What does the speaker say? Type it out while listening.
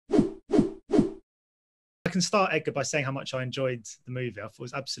can start, Edgar, by saying how much I enjoyed the movie. I thought it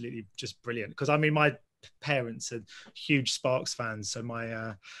was absolutely just brilliant. Because I mean, my parents are huge Sparks fans, so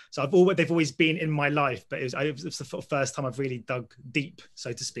they've always been in my life, but it was the first time I've really dug deep,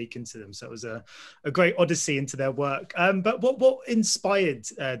 so to speak, into them. So it was a great odyssey into their work. But what inspired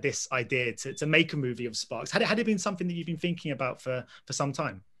this idea to make a movie of Sparks? Had it been something that you've been thinking about for some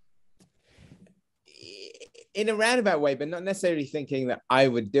time? In a roundabout way, but not necessarily thinking that I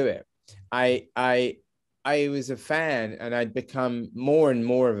would do it. I was a fan, and I'd become more and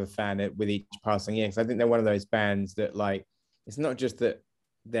more of a fan with each passing year. Because I think they're one of those bands that, like, it's not just that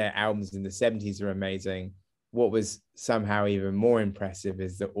their albums in the 70s are amazing. What was somehow even more impressive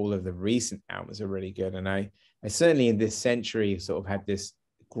is that all of the recent albums are really good. And I certainly in this century sort of had this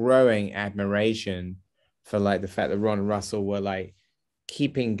growing admiration for, like, the fact that Ron and Russell were, like,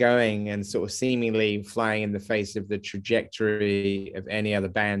 keeping going and sort of seemingly flying in the face of the trajectory of any other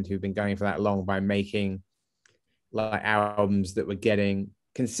band who've been going for that long by making, like, albums that were getting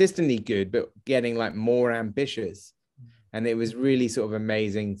consistently good, but getting, like, more ambitious. And it was really sort of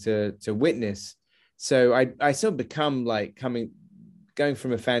amazing to witness. So I sort of become, like, going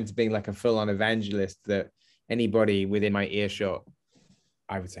from a fan to being, like, a full-on evangelist that anybody within my earshot,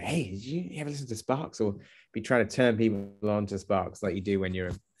 I would say, hey, did you ever listen to Sparks? Or be trying to turn people on to Sparks like you do when you're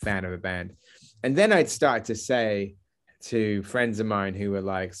a fan of a band. And then I'd start to say to friends of mine who were,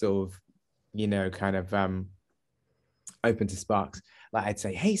 like, sort of, you know, kind of open to Sparks, like, I'd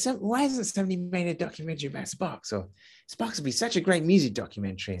say, hey, why hasn't somebody made a documentary about Sparks? Or Sparks would be such a great music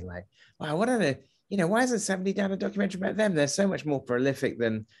documentary. And, like, wow, why hasn't somebody done a documentary about them? They're so much more prolific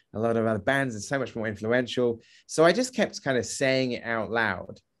than a lot of other bands and so much more influential. So I just kept kind of saying it out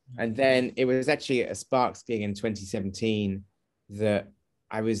loud. And then it was actually a Sparks gig in 2017 that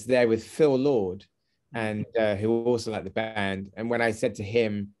I was there with Phil Lord, and who also liked the band. And when I said to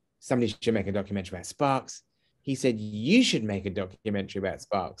him, somebody should make a documentary about Sparks, he said, you should make a documentary about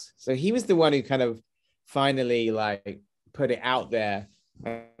Sparks. So he was the one who kind of finally, like, put it out there.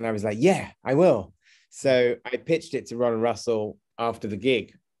 And I was like, yeah, I will. So I pitched it to Ron and Russell after the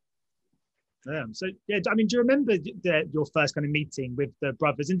gig. Yeah. So yeah, I mean, do you remember your first kind of meeting with the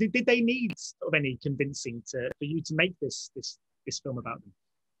brothers, and did they need sort of any convincing for you to make this film about them?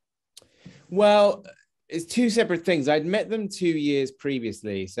 Well, it's two separate things. I'd met them 2 years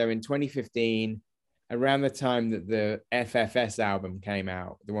previously. So in 2015, around the time that the FFS album came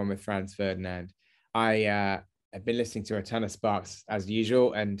out, the one with Franz Ferdinand, I had been listening to a ton of Sparks as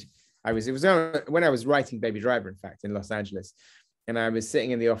usual. And it was when I was writing Baby Driver, in fact, in Los Angeles. And I was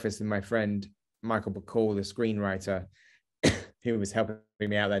sitting in the office with my friend, Michael Bacall, the screenwriter, who was helping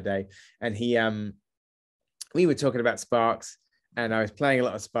me out that day. And we were talking about Sparks, and I was playing a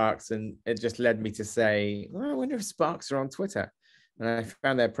lot of Sparks, and it just led me to say, well, I wonder if Sparks are on Twitter. And I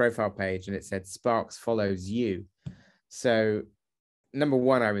found their profile page, and it said, Sparks follows you. So number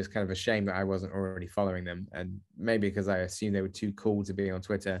one, I was kind of ashamed that I wasn't already following them, and maybe because I assumed they were too cool to be on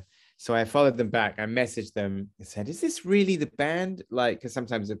Twitter. So I followed them back. I messaged them and said, is this really the band? Like, because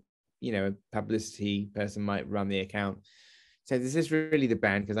sometimes a publicity person might run the account. Said, is this really the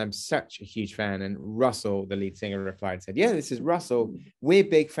band? Because I'm such a huge fan. And Russell, the lead singer, replied, said, yeah, this is Russell. We're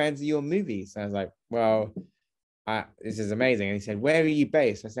big fans of your movies. And I was like, well, this is amazing. And he said, where are you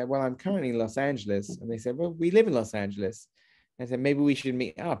based? I said, well, I'm currently in Los Angeles. And they said, well, we live in Los Angeles. I said, maybe we should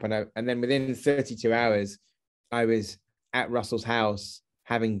meet up. And then within 32 hours, I was at Russell's house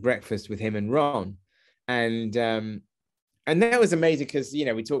having breakfast with him and Ron. And that was amazing because,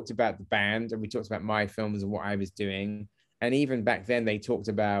 we talked about the band, and we talked about my films and what I was doing. And even back then, they talked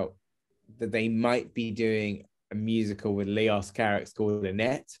about that they might be doing a musical with Leos Carax called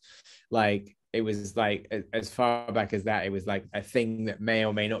Annette. Like, it was like, as far back as that, it was like a thing that may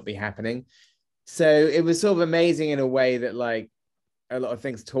or may not be happening. So it was sort of amazing in a way that, like, a lot of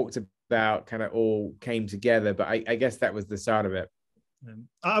things talked about kind of all came together. But I guess that was the start of it.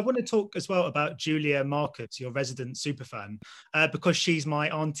 I want to talk as well about Julia Marcus, your resident superfan, because she's my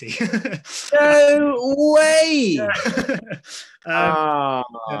auntie. No way!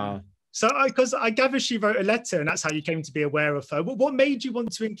 So, because I gather she wrote a letter, and that's how you came to be aware of her. What made you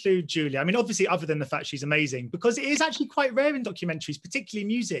want to include Julia? I mean, obviously, other than the fact she's amazing, because it is actually quite rare in documentaries, particularly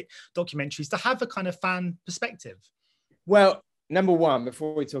music documentaries, to have a kind of fan perspective. Well, number one,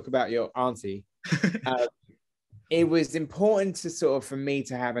 before we talk about your auntie, it was important to sort of, for me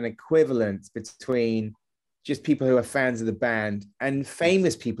to have an equivalence between just people who are fans of the band and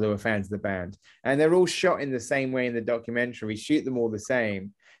famous people who are fans of the band. And they're all shot in the same way in the documentary. We shoot them all the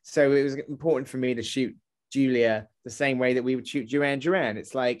same. So it was important for me to shoot Julia the same way that we would shoot Duran Duran.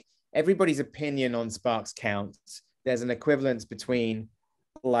 It's like everybody's opinion on Sparks counts. There's an equivalence between,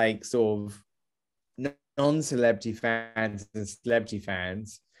 like, sort of non-celebrity fans and celebrity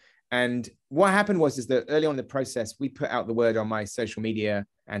fans. And what happened was is that early on in the process, we put out the word on my social media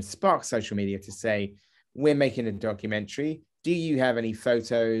and Spark social media to say, we're making a documentary. Do you have any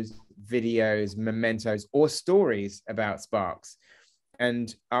photos, videos, mementos, or stories about Sparks?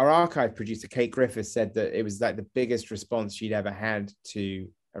 And our archive producer, Kate Griffiths, said that it was like the biggest response she'd ever had to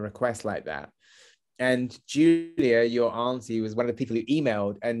a request like that. And Julia, your auntie, was one of the people who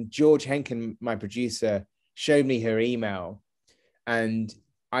emailed, and George Henkin, my producer, showed me her email. And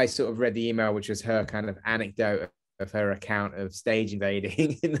I sort of read the email, which was her kind of anecdote of her account of stage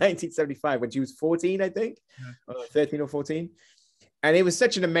invading in 1975 when she was 14, I think, or 13 or 14. And it was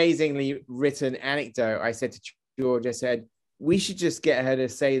such an amazingly written anecdote. I said to George, I said, we should just get her to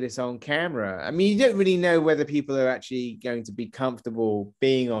say this on camera. I mean, you don't really know whether people are actually going to be comfortable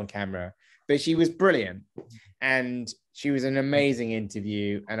being on camera, but she was brilliant. And she was an amazing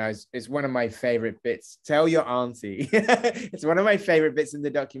interview. And it's one of my favorite bits. Tell your auntie. It's one of my favorite bits in the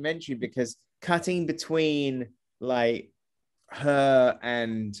documentary, because cutting between like her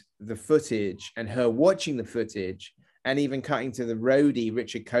and the footage and her watching the footage, and even cutting to the roadie,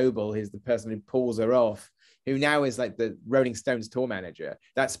 Richard Coble, who's the person who pulls her off, who now is like the Rolling Stones tour manager.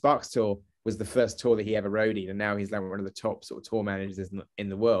 That Sparks tour was the first tour that he ever roadied, and now he's like one of the top sort of tour managers in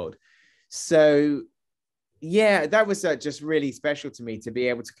the world. So yeah, that was just really special to me to be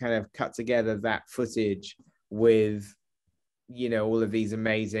able to kind of cut together that footage with, you know, all of these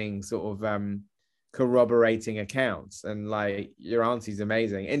amazing sort of corroborating accounts. And like, your auntie's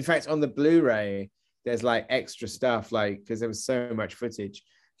amazing. In fact, on the Blu-ray, there's like extra stuff, like, because there was so much footage.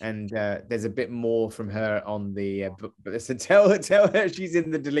 And there's a bit more from her on the but so tell her she's in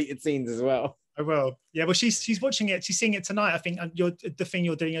the deleted scenes as well. I will. Yeah, well, she's watching it. She's seeing it tonight. I think you're the thing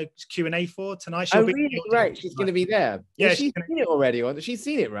you're doing a Q&A for tonight. Oh, really? Right. She's going to be there. Yeah, well, she's seen it already. She's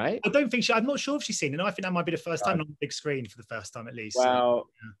seen it, right? I don't think I'm not sure if she's seen it. No, I think that might be the first time on the big screen for the first time at least. Well, so,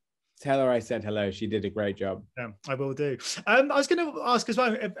 yeah. Tell her I said hello. She did a great job. Yeah, I will do. I was going to ask as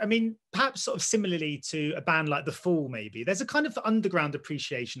well, I mean, perhaps sort of similarly to a band like The Fall, maybe, there's a kind of underground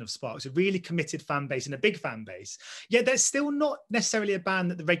appreciation of Sparks, a really committed fan base and a big fan base. Yet there's still not necessarily a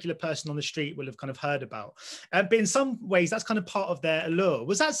band that the regular person on the street will have kind of heard about. But in some ways, that's kind of part of their allure.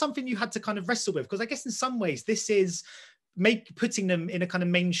 Was that something you had to kind of wrestle with? Because I guess in some ways, this is putting them in a kind of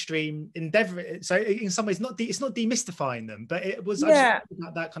mainstream endeavor. So in some ways, it's not demystifying them, but it was about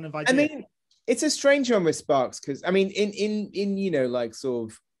that kind of idea. I mean, it's a strange one with Sparks, because I mean, in you know, like sort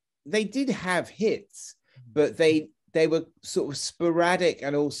of, they did have hits, but they were sort of sporadic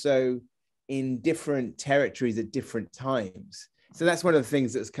and also in different territories at different times. So that's one of the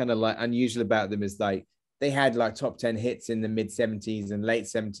things that's kind of like unusual about them, is like they had like top 10 hits in the mid 70s and late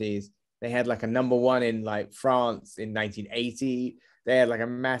 70s. They had like a #1 in like France in 1980. They had like a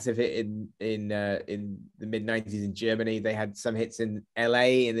massive hit in the mid 90s in Germany. They had some hits in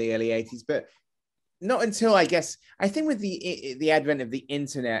LA in the early 80s, but not until I think with the advent of the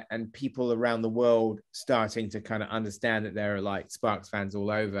internet and people around the world starting to kind of understand that there are like Sparks fans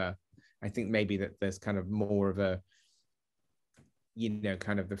all over, I think maybe that there's kind of more of a, you know,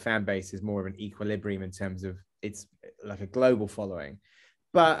 kind of the fan base is more of an equilibrium in terms of it's like a global following.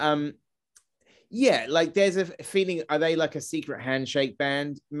 But yeah, like there's a feeling, are they like a secret handshake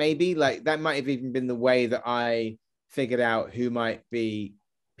band? Maybe like that might have even been the way that I figured out who might be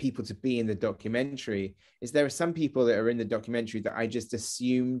people to be in the documentary. Is there are some people that are in the documentary that I just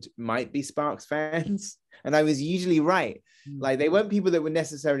assumed might be Sparks fans. And I was usually right. Like they weren't people that would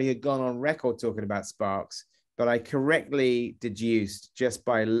necessarily have gone on record talking about Sparks, but I correctly deduced just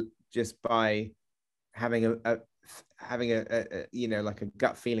by having a you know, like a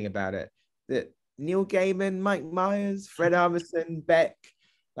gut feeling about it, that Neil Gaiman, Mike Myers, Fred Armisen, Beck,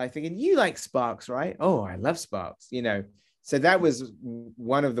 like thinking, you like Sparks, right? Oh, I love Sparks, you know. So that was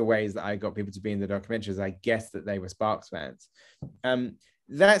one of the ways that I got people to be in the documentary, is I guessed that they were Sparks fans.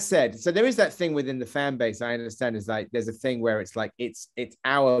 That said, so there is that thing within the fan base, I understand, is like there's a thing where it's like it's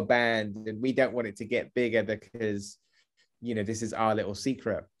our band and we don't want it to get bigger because, you know, this is our little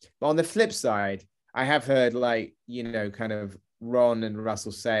secret. But on the flip side, I have heard, like, you know, kind of Ron and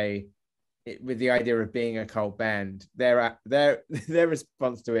Russell say, with the idea of being a cult band, their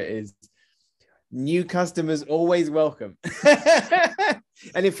response to it is, new customers always welcome.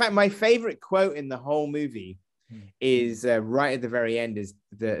 And in fact, my favorite quote in the whole movie is right at the very end, is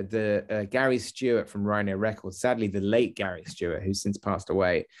the Gary Stewart from Rhino Records, sadly the late Gary Stewart, who's since passed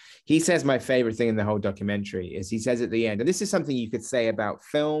away. He says my favorite thing in the whole documentary is, he says at the end, and this is something you could say about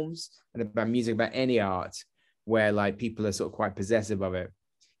films and about music, about any art, where like people are sort of quite possessive of it.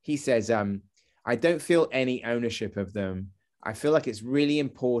 He says, I don't feel any ownership of them. I feel like it's really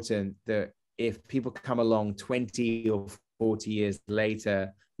important that if people come along 20 or 40 years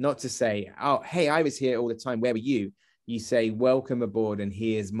later, not to say, oh, hey, I was here all the time, where were you? You say, welcome aboard and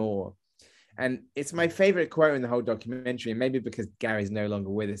here's more. And it's my favorite quote in the whole documentary. And maybe because Gary's no longer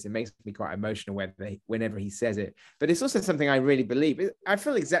with us, it makes me quite emotional whenever he says it. But it's also something I really believe. I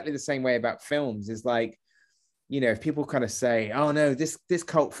feel exactly the same way about films. It's like, you know, if people kind of say, oh no, this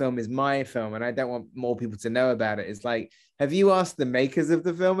cult film is my film and I don't want more people to know about it. It's like, have you asked the makers of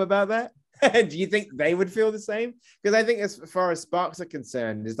the film about that? Do you think they would feel the same? Because I think as far as Sparks are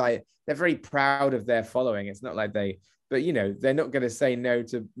concerned, is like they're very proud of their following. It's not like but you know, they're not going to say no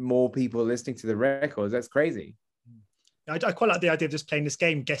to more people listening to the records. That's crazy. I quite like the idea of just playing this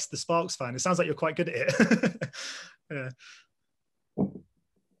game, Guess the Sparks Fan. It sounds like you're quite good at it.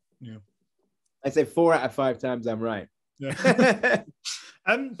 Yeah. I say 4 out of 5 times I'm right. Yeah.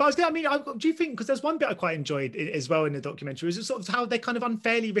 But I was going, do you think, because there's one bit I quite enjoyed as well in the documentary, is sort of how they're kind of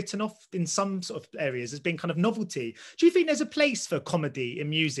unfairly written off in some sort of areas as being kind of novelty. Do you think there's a place for comedy in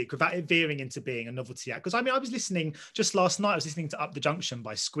music without it veering into being a novelty act? Because I was listening just last night, I was listening to Up the Junction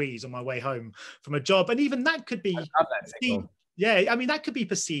by Squeeze on my way home from a job. And even that could be... Yeah, that could be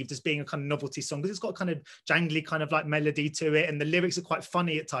perceived as being a kind of novelty song because it's got a kind of jangly kind of like melody to it and the lyrics are quite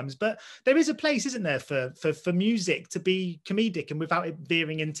funny at times. But there is a place, isn't there, for music to be comedic and without it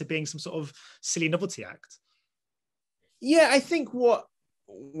veering into being some sort of silly novelty act? Yeah, I think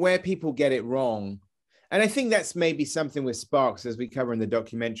where people get it wrong, and I think that's maybe something with Sparks, as we cover in the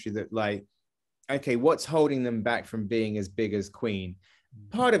documentary, that like, okay, what's holding them back from being as big as Queen?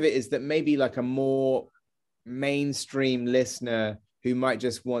 Part of it is that maybe like a more mainstream listener who might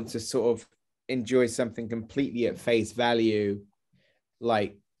just want to sort of enjoy something completely at face value,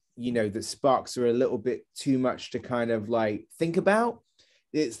 like, you know, that Sparks are a little bit too much to kind of like think about.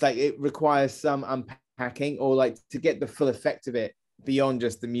 It's like it requires some unpacking, or like to get the full effect of it beyond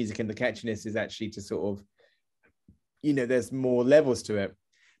just the music and the catchiness is actually to sort of, you know, there's more levels to it.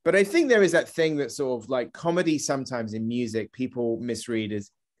 But I think there is that thing that sort of like comedy sometimes in music people misread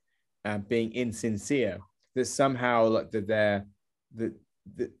as being insincere, that somehow like that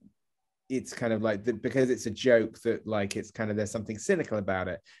it's kind of like that because it's a joke that like it's kind of there's something cynical about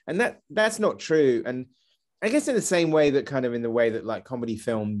it, and that's not true. And I guess in the same way that kind of in the way that like comedy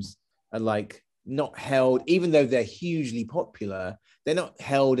films are like not held, even though they're hugely popular, they're not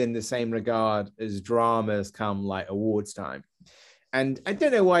held in the same regard as dramas come like awards time. And I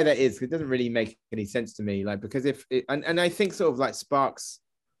don't know why that is. It doesn't really make any sense to me. Like, because and I think sort of like Sparks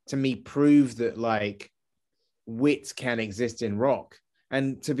to me prove that like wit can exist in rock.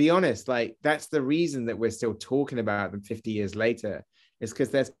 And to be honest, like that's the reason that we're still talking about them 50 years later, is because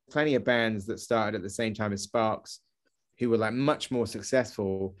there's plenty of bands that started at the same time as Sparks who were like much more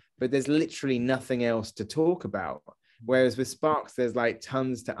successful, but there's literally nothing else to talk about. Whereas with Sparks, there's like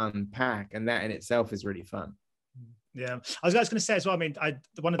tons to unpack, and that in itself is really fun. Yeah, I was going to say as well,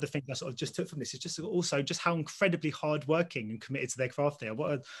 one of the things I sort of just took from this is just also just how incredibly hardworking and committed to their craft they are.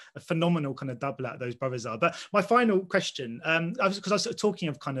 What a phenomenal kind of double act those brothers are. But my final question, because I was sort of talking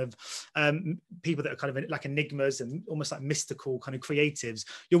of kind of people that are kind of like enigmas and almost like mystical kind of creatives.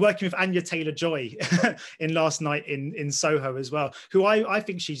 You're working with Anya Taylor-Joy in Last Night in Soho as well, who I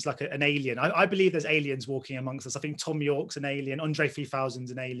think she's like an alien. I believe there's aliens walking amongst us. I think Tom York's an alien, Andre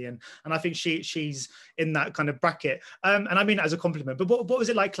 3000's an alien, and I think she's in that kind of bracket. And I mean that as a compliment, but what was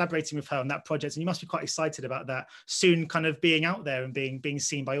it like collaborating with her on that project? And you must be quite excited about that soon kind of being out there and being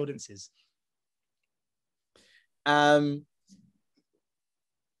seen by audiences. It's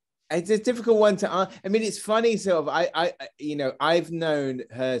a difficult one to answer. I mean, it's funny. Sort of, I've known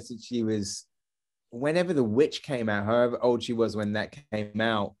her since she was, whenever The Witch came out, however old she was when that came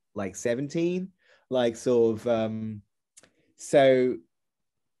out, like 17, like sort of, so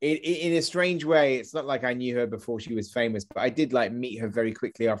in a strange way, it's not like I knew her before she was famous, but I did like meet her very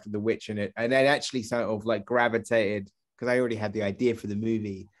quickly after The Witch, and it actually sort of like gravitated, because I already had the idea for the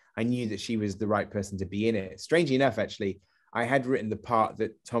movie. I knew that she was the right person to be in it. Strangely enough, actually, I had written the part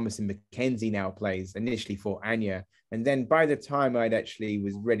that Thomasin McKenzie now plays initially for Anya. And then by the time I'd actually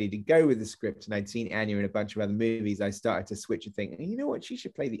was ready to go with the script and I'd seen Anya in a bunch of other movies, I started to switch and think, you know what, she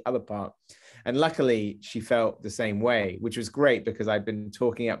should play the other part. And luckily she felt the same way, which was great because I'd been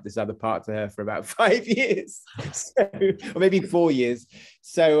talking up this other part to her for about 5 years, or maybe 4 years.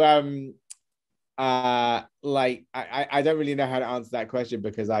 So I don't really know how to answer that question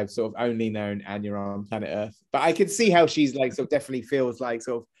because I've sort of only known Anya on planet Earth, but I can see how she's like sort of definitely feels like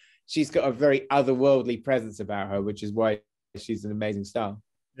sort of she's got a very otherworldly presence about her, which is why she's an amazing star.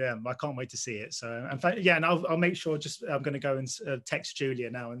 Yeah, I can't wait to see it. So, in fact, yeah, and I'll make sure. I'm going to go and text Julia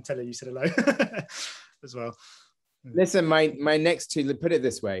now and tell her you said hello as well. Listen, my next two, put it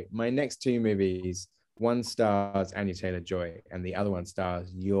this way, my next two movies, one stars Anya Taylor-Joy and the other one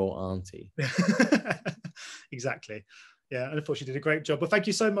stars your auntie. Exactly. Yeah, and I thought she did a great job. Well, thank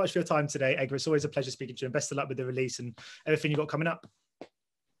you so much for your time today, Edgar. It's always a pleasure speaking to you, and best of luck with the release and everything you've got coming up.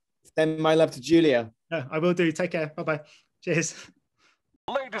 Send my love to Julia. Yeah, I will do. Take care. Bye-bye. Cheers.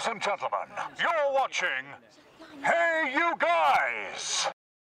 Ladies and gentlemen, you're watching Hey You Guys!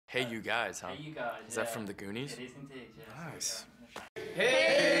 Hey You Guys, huh? Hey You Guys. Is that from the Goonies? It is indeed, yeah. Nice.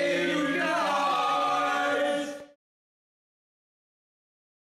 Hey, you guys!